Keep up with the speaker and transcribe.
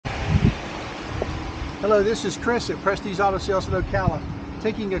Hello, this is Chris at Prestige Auto Sales in Ocala.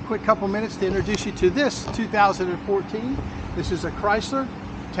 Taking a quick couple minutes to introduce you to this 2014. This is a Chrysler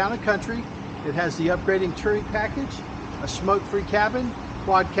Town & Country. It has the upgrading touring package, a smoke-free cabin,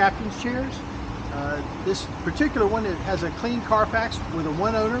 quad captain's chairs. This particular one, it has a clean Carfax with a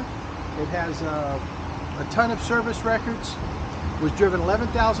one owner. It has a ton of service records. Was driven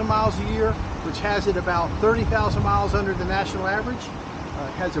 11,000 miles a year, which has it about 30,000 miles under the national average.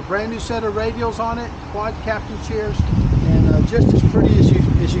 It has a brand new set of radials on it, quad captain chairs, and just as pretty as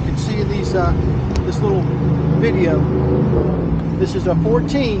you can see in these this little video. This is a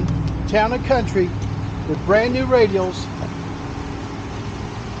 14 Town & Country with brand new radials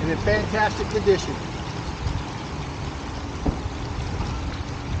and in fantastic condition.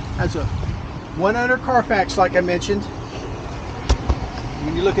 Has a one owner Carfax, like I mentioned.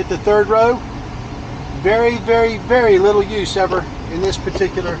 When you look at the third row, very little use ever in this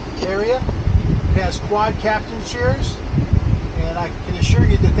particular area. It has quad captain chairs, and I can assure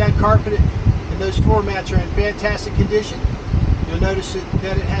you that carpet and those floor mats are in fantastic condition. You'll notice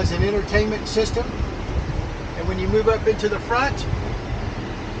that it has an entertainment system, and when you move up into the front,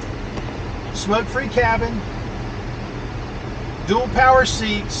 smoke-free cabin, dual power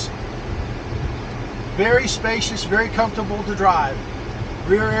seats, very spacious, very comfortable to drive,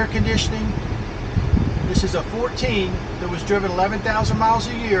 rear air conditioning. This is a 14 that was driven 11,000 miles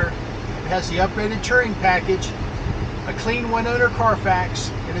a year. It has the upgraded touring package, a clean one owner Carfax,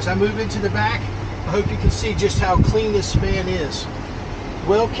 and as I move into the back, I hope you can see just how clean this van is.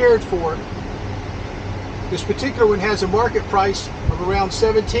 Well cared for. This particular one has a market price of around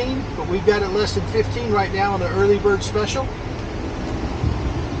 17, but we've got it less than 15 right now on the early bird special.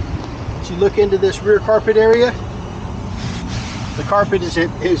 As you look into this rear carpet area, the carpet is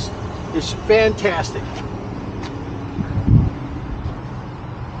fantastic.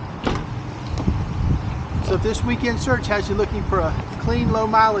 So if this weekend search has you looking for a clean, low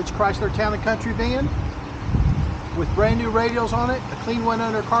mileage Chrysler Town & Country van with brand new radials on it, a clean one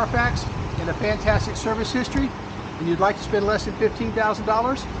owner Carfax, and a fantastic service history, and you'd like to spend less than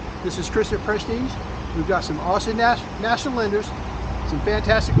 $15,000, this is Chris at Prestige. We've got some awesome national lenders, some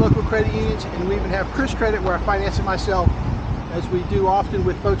fantastic local credit unions, and we even have Chris Credit where I finance it myself, as we do often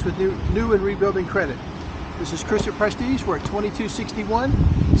with folks with new and rebuilding credit. This is Chris at Prestige. We're at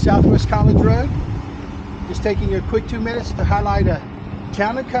 2261 Southwest College Road. Just taking a quick 2 minutes to highlight a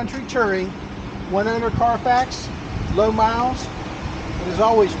Town & Country touring, one owner Carfax, low miles, and as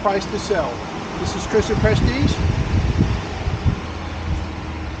always priced to sell. This is Chris at Prestige.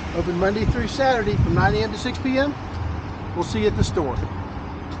 Open Monday through Saturday from 9 a.m. to 6 p.m. We'll see you at the store.